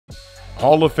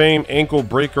Hall of Fame ankle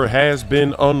breaker has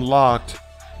been unlocked.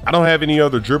 I don't have any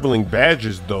other dribbling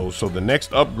badges though, so the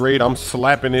next upgrade, I'm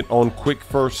slapping it on quick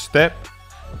first step.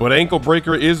 But ankle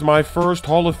breaker is my first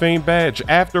Hall of Fame badge.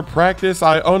 After practice,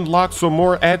 I unlock some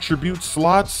more attribute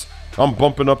slots. I'm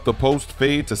bumping up the post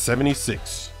fade to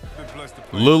 76.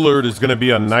 Lillard is gonna be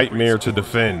a nightmare to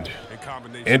defend.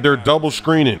 And they're double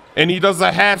screening. And he does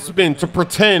a half spin to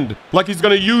pretend like he's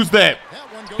gonna use that.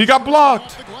 He got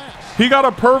blocked. He got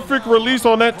a perfect release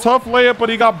on that tough layup, but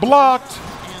he got blocked.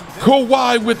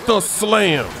 Kawhi with the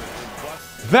slam.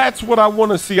 That's what I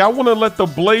want to see. I want to let the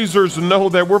Blazers know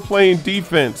that we're playing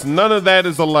defense. None of that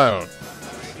is allowed.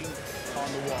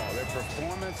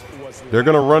 They're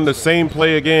going to run the same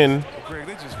play again.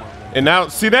 And now,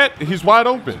 see that? He's wide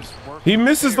open. He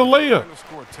misses the layup.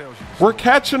 We're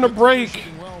catching a break.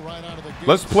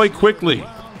 Let's play quickly.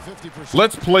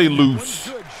 Let's play loose.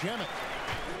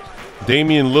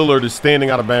 Damian Lillard is standing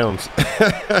out of bounds.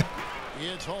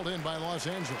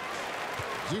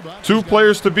 Two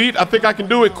players to beat. I think I can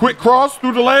do it. Quick cross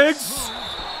through the legs.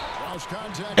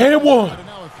 And one.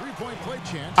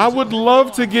 I would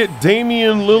love to get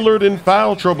Damian Lillard in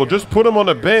foul trouble. Just put him on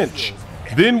the bench.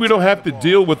 Then we don't have to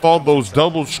deal with all those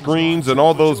double screens and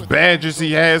all those badges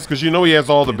he has, because you know he has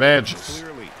all the badges.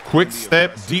 Quick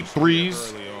step, deep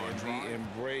threes.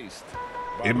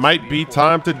 It might be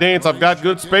time to dance. I've got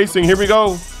good spacing. Here we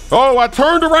go. Oh, I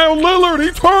turned around Lillard. He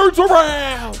turns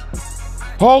around.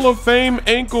 Hall of Fame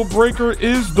ankle breaker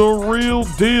is the real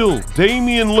deal.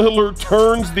 Damian Lillard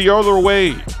turns the other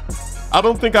way. I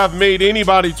don't think I've made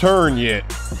anybody turn yet.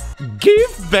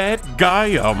 Give that guy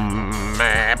a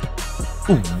map.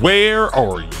 Where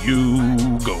are you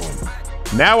going?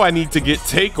 Now I need to get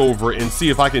takeover and see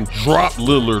if I can drop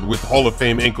Lillard with Hall of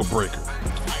Fame ankle breaker.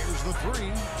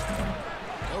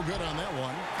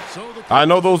 I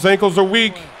know those ankles are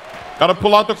weak. Got to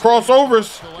pull out the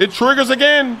crossovers. It triggers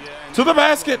again. To the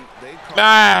basket.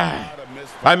 Ah,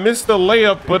 I missed the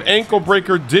layup, but ankle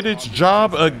breaker did its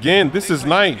job again. This is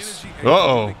nice.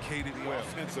 Uh-oh.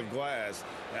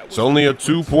 It's only a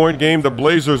 2-point game. The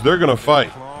Blazers, they're going to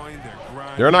fight.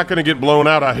 They're not going to get blown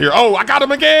out here. Oh, I got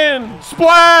him again.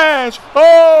 Splash.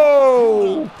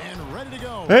 Oh.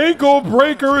 Ankle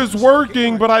breaker is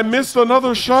working, but I missed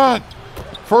another shot.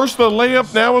 First a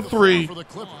layup, now a three.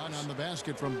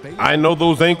 I know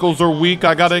those ankles are weak.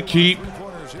 I got to keep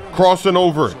crossing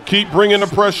over. Keep bringing the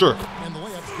pressure.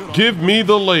 Give me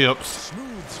the layups.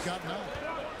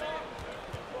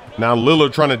 Now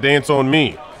Lillard trying to dance on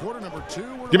me.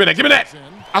 Give me that. Give me that.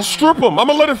 I strip him. I'm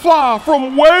going to let it fly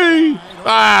from way.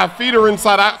 Ah, feet are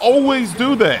inside. I always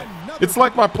do that. It's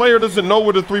like my player doesn't know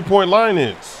where the three-point line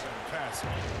is.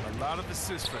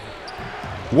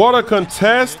 What a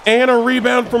contest and a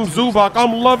rebound from Zubac.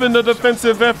 I'm loving the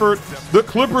defensive effort. The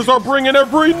Clippers are bringing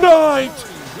every night.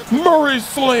 Murray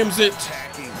slams it.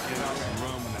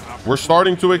 We're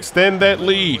starting to extend that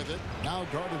lead.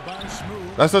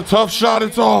 That's a tough shot.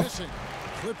 It's off.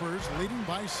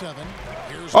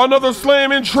 Another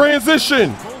slam in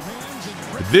transition.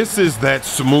 This is that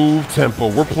smooth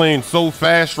tempo. We're playing so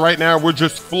fast right now. We're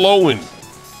just flowing.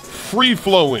 Free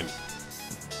flowing.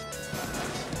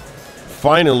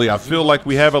 Finally, I feel like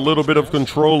we have a little bit of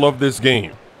control of this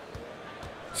game.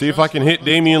 See if I can hit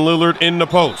Damian Lillard in the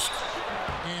post.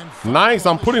 Nice.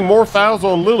 I'm putting more fouls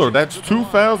on Lillard. That's 2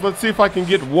 fouls. Let's see if I can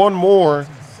get one more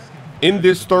in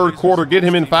this third quarter, get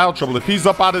him in foul trouble. If he's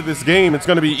up out of this game, it's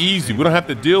going to be easy. We don't have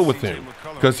to deal with him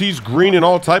because he's greening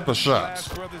all type of shots.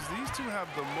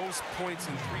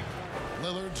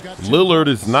 Lillard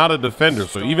is not a defender,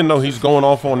 so even though he's going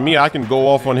off on me, I can go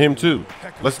off on him too.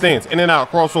 Let's dance. In and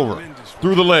out, crossover.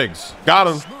 Through the legs. Got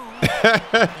him.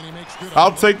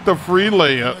 I'll take the free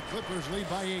layup.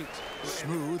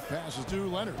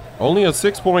 Only a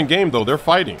 6-point game, though. They're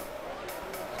fighting.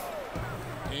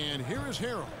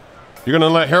 You're going to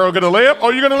let Harrell get a layup?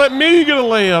 Or you're going to let me get a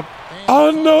layup?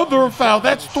 Another foul.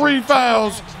 That's 3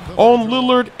 fouls on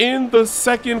Lillard in the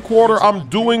second quarter. I'm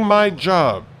doing my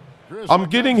job. I'm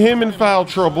getting him in foul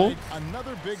trouble.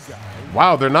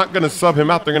 Wow, they're not going to sub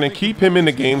him out. They're going to keep him in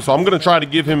the game, so I'm going to try to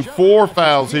give him 4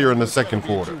 fouls here in the second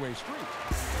quarter.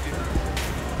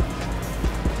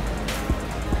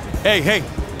 Hey,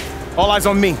 all eyes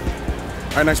on me.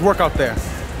 All right, nice work out there.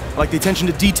 I like the attention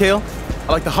to detail.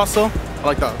 I like the hustle. I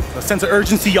like the sense of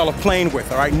urgency y'all are playing with,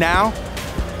 all right? Now,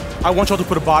 I want y'all to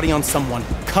put a body on someone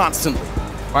constantly,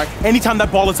 all right? Anytime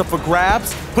that ball is up for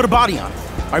grabs, put a body on it,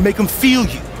 all right? Make them feel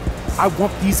you. I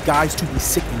want these guys to be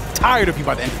sick and tired of you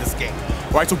by the end of this game,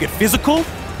 all right? So get physical,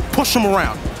 push them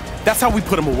around. That's how we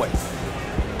put them away.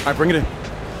 All right, bring it in.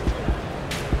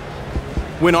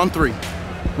 Win on 3.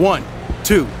 1,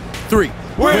 2, 3.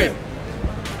 Win.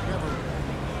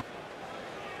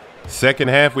 Second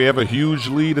half, we have a huge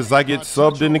lead as I get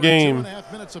subbed in the game.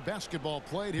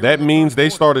 That means they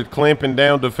started clamping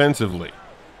down defensively.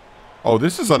 Oh,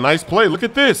 this is a nice play. Look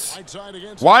at this.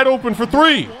 Wide open for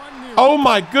three. Oh,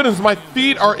 my goodness. My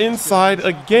feet are inside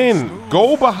again.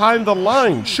 Go behind the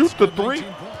line. Shoot the three.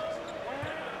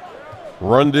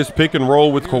 Run this pick and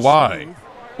roll with Kawhi.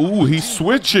 Ooh, he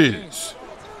switches.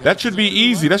 That should be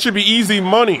easy. That should be easy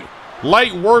money.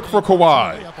 Light work for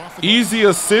Kawhi. Easy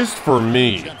assist for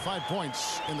me.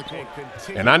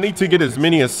 And I need to get as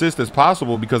many assists as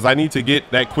possible because I need to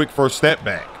get that quick first step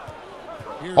back.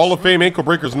 Hall of Fame ankle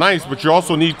breaker's nice, but you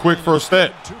also need quick first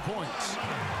step.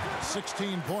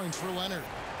 16 points for Leonard.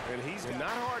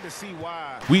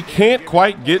 We can't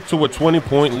quite get to a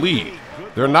 20-point lead.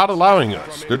 They're not allowing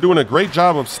us. They're doing a great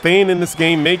job of staying in this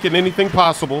game, making anything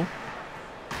possible.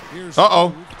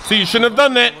 Uh-oh. See, you shouldn't have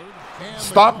done that.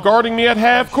 Stop guarding me at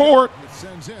half court.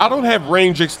 I don't have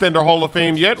range extender Hall of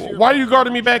Fame yet. Why are you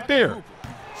guarding me back there?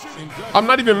 I'm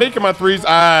not even making my threes.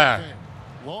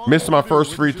 Missed my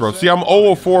first free throw. See, I'm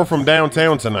 0 of 4 from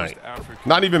downtown tonight.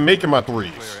 Not even making my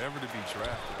threes.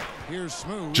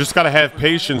 Just got to have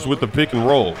patience with the pick and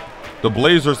roll. The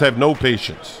Blazers have no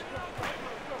patience.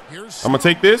 I'm going to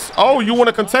take this. Oh, you want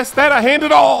to contest that? I hand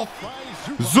it off.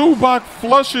 Zubac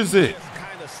flushes it.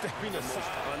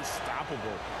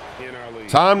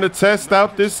 Time to test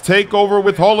out this takeover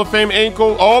with Hall of Fame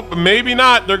ankle. Oh, maybe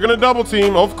not. They're going to double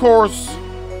team, of course.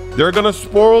 They're going to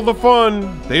spoil the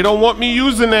fun. They don't want me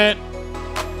using that.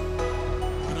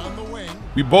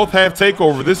 We both have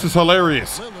takeover. This is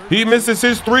hilarious. He misses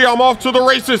his three. I'm off to the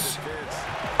races.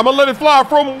 I'm going to let it fly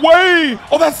from way.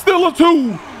 Oh, that's still a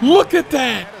 2. Look at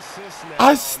that.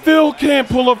 I still can't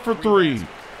pull up for 3.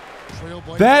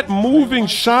 That moving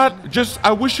shot,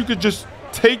 I wish you could just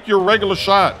take your regular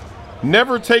shot.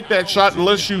 Never take that shot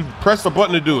unless you press the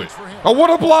button to do it. Oh, what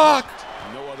a block.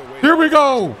 Here we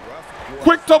go.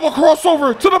 Quick double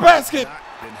crossover to the basket.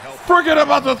 Forget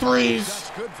about the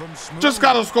threes. Just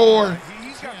got to score.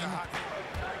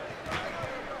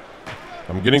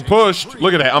 I'm getting pushed.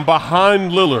 Look at that. I'm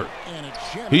behind Lillard.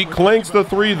 He clanks the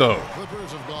 3, though.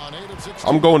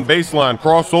 I'm going baseline,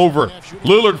 crossover.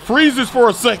 Lillard freezes for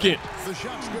a second.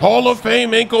 Hall of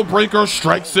Fame ankle breaker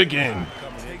strikes again.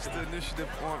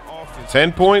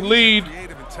 10-point lead.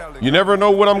 You never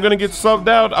know when I'm going to get subbed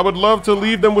out. I would love to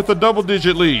leave them with a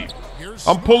double-digit lead.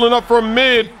 I'm pulling up from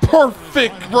mid.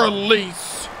 Perfect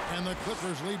release. And the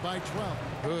Clippers lead by 12.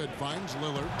 Good finds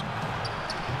Lillard.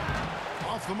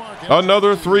 Off the mark.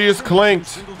 Another 3 is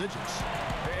clanked.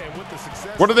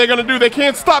 What are they going to do? They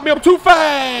can't stop me. I'm too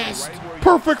fast.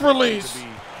 Perfect release.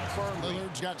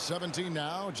 Lillard's got 17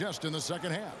 now, just in the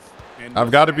second half.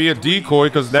 I've got to be a decoy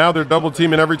because now they're double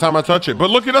teaming every time I touch it. But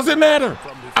look, it doesn't matter.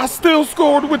 I still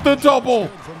scored with the double.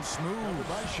 From Smoove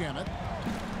by Shannon.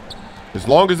 As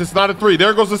long as it's not a 3.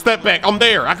 There goes the step back. I'm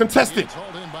there. I can test it.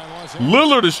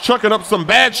 Lillard is chucking up some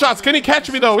bad shots. Can he catch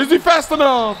me, though? Is he fast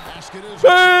enough?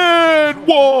 And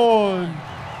 1.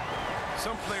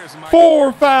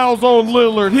 4 fouls on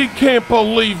Lillard. He can't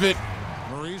believe it.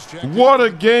 What a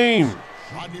game.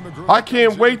 I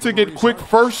can't wait to get quick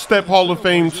first step Hall of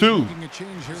Fame, too.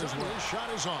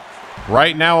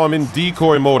 Right now, I'm in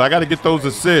decoy mode. I got to get those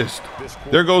assists.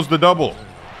 There goes the double.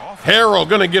 Harrell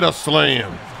going to get a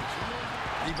slam.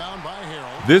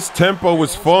 This tempo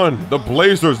is fun. The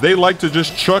Blazers, they like to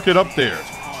just chuck it up there.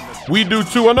 We do,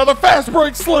 too. Another fast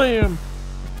break slam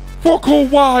for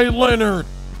Kawhi Leonard.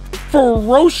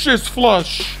 Ferocious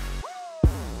flush.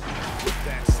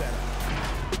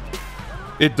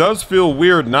 It does feel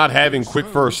weird not having quick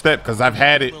first step because I've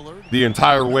had it the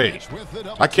entire way.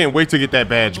 I can't wait to get that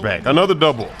badge back. Another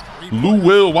double. Lou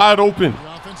Will wide open.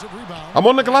 I'm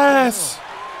on the glass.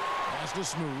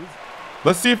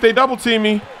 Let's see if they double team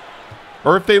me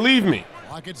or if they leave me.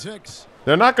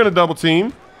 They're not going to double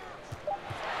team.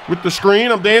 With the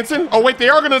screen, I'm dancing. Oh, wait, they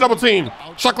are going to double team.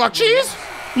 Shuck like cheese.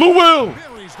 Lou Will.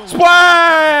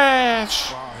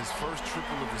 Splash.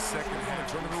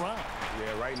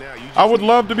 I would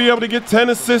love to be able to get 10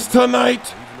 assists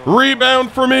tonight. Rebound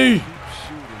for me.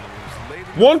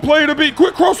 One play to beat.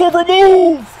 Quick crossover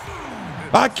move.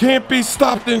 I can't be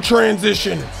stopped in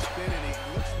transition.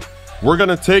 We're going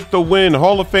to take the win.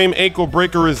 Hall of Fame ankle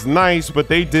breaker is nice, but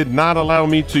they did not allow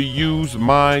me to use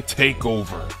my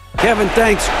takeover. Kevin,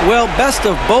 thanks. Well, best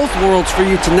of both worlds for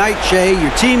you tonight, Shea.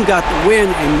 Your team got the win,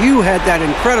 and you had that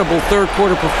incredible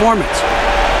third-quarter performance.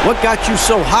 What got you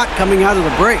so hot coming out of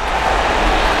the break?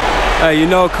 Hey, you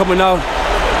know, coming out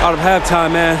of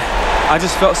halftime, man, I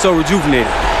just felt so rejuvenated.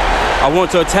 I wanted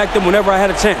to attack them whenever I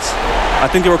had a chance. I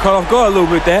think they were caught off guard a little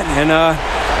bit that, and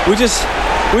we just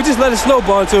let it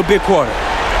snowball into a big quarter.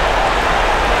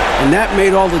 and that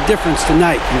made all the difference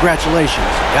tonight.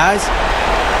 Congratulations, guys.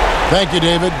 Thank you,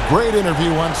 David. Great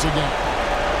interview once again.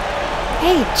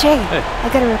 Hey, Jay. Hey. I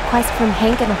got a request from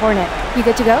Hank and the Hornet. You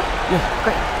good to go? Yeah.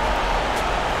 Great.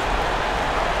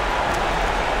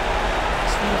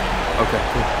 Okay,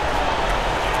 cool.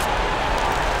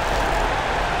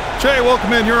 Jay,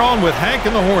 welcome in. You're on with Hank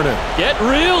and the Hornet. Get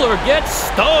real or get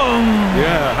stung.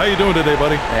 Yeah, how you doing today,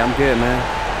 buddy? Hey, I'm good, man.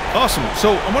 Awesome.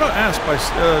 So I want to ask by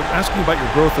asking you about your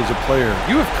growth as a player.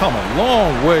 You have come a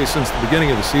long way since the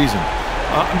beginning of the season.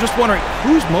 I'm just wondering,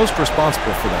 who's most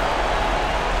responsible for that?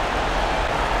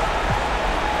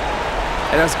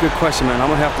 Hey, that's a good question, man. I'm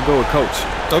gonna have to go with Coach.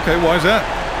 Okay, why is that?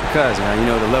 Because, man, you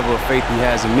know, the level of faith he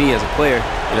has in me as a player,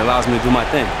 it allows me to do my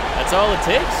thing. That's all it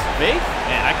takes, faith.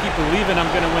 Man, I keep believing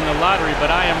I'm gonna win the lottery, but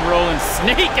I am rolling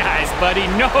snake eyes, buddy.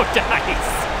 No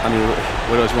dice. I mean,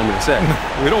 what else you want me to say?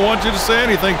 We don't want you to say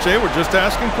anything, Jay. We're just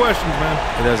asking questions, man.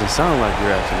 It doesn't sound like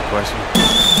you're asking a question.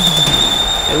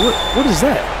 Hey, what is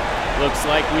that? Looks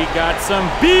like we got some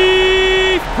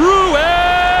beef brewing.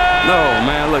 No,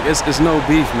 man, look, it's no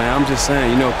beef, man. I'm just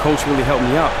saying, you know, Coach really helped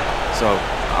me out. So,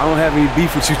 I don't have any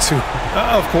beef with you two.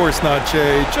 Of course not,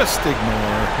 Jay. Just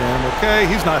ignore him, okay?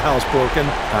 He's not housebroken.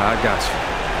 I got you.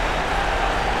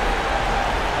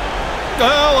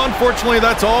 Well, unfortunately,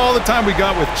 that's all the time we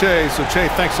got with Jay. So, Jay,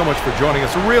 thanks so much for joining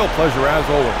us. A real pleasure, as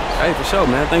always. Hey, for sure,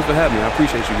 man. Thanks for having me. I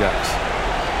appreciate you guys.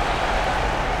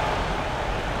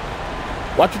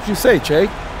 Watch what you say, Jay.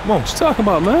 Come on, what you talking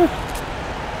about, man?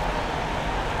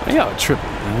 Man, y'all tripping,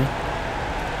 man.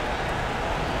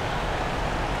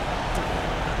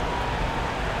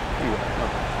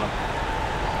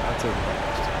 I'll tell you about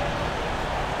that.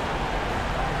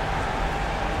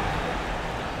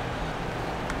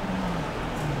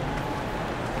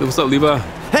 Hey, what's up, Levi?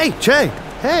 Hey, Jay.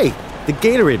 Hey. The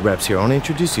Gatorade reps here. I want to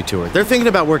introduce you to her. They're thinking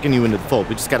about working you into the fold.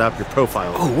 We just got to up your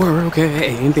profile. Oh, word, okay.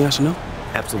 Hey, anything I should know?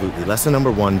 Absolutely. Lesson number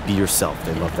 1, be yourself.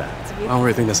 They love that. I don't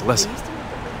really think that's a lesson.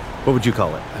 What would you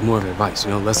call it? More of advice,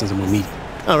 you know? Lessons are more meaty.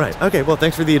 All right. Okay, well,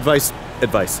 thanks for the advice.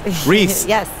 Reese.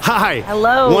 Yes. Hi.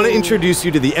 Hello. Want to introduce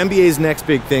you to the NBA's next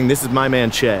big thing. This is my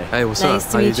man, Che. Hey, what's up? Nice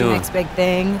to How you meet you. doing? Next big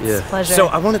thing. It's a pleasure. So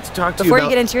I wanted to talk to Before you you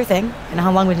about... get into your thing, and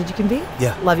how long-winded you can be.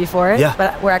 Yeah. Love you for it. Yeah.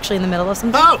 But we're actually in the middle of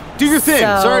something. Oh, do your thing.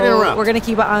 So Sorry to interrupt. we're gonna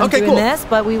keep on Okay, doing cool. this,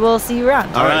 but we will see you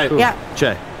around. All right. Cool. Yeah.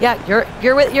 Che. Yeah.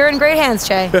 You're in great hands,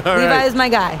 Che. Levi right. is my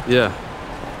guy. Yeah.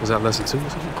 Was that lesson 2 or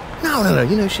something? No.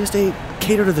 You know, she has to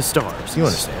cater to the stars. You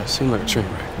understand? Seemed like a train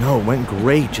wreck. No, it went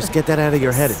great. Just get that out of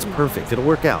your head. It's perfect. It'll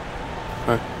work out.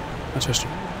 All right. I trust you.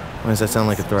 Why does that sound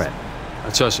like a threat? I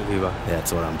trust you, Levi.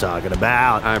 That's what I'm talking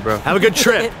about. All right, bro. Have a good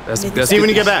trip. See you when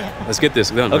you get back. Let's get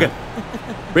this done. Okay.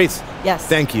 man. Reese. Yes.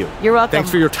 Thank you. You're welcome. Thanks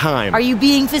for your time. Are you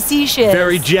being facetious?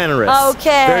 Very generous.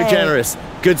 Okay. Very generous.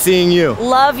 Good seeing you.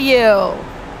 Love you.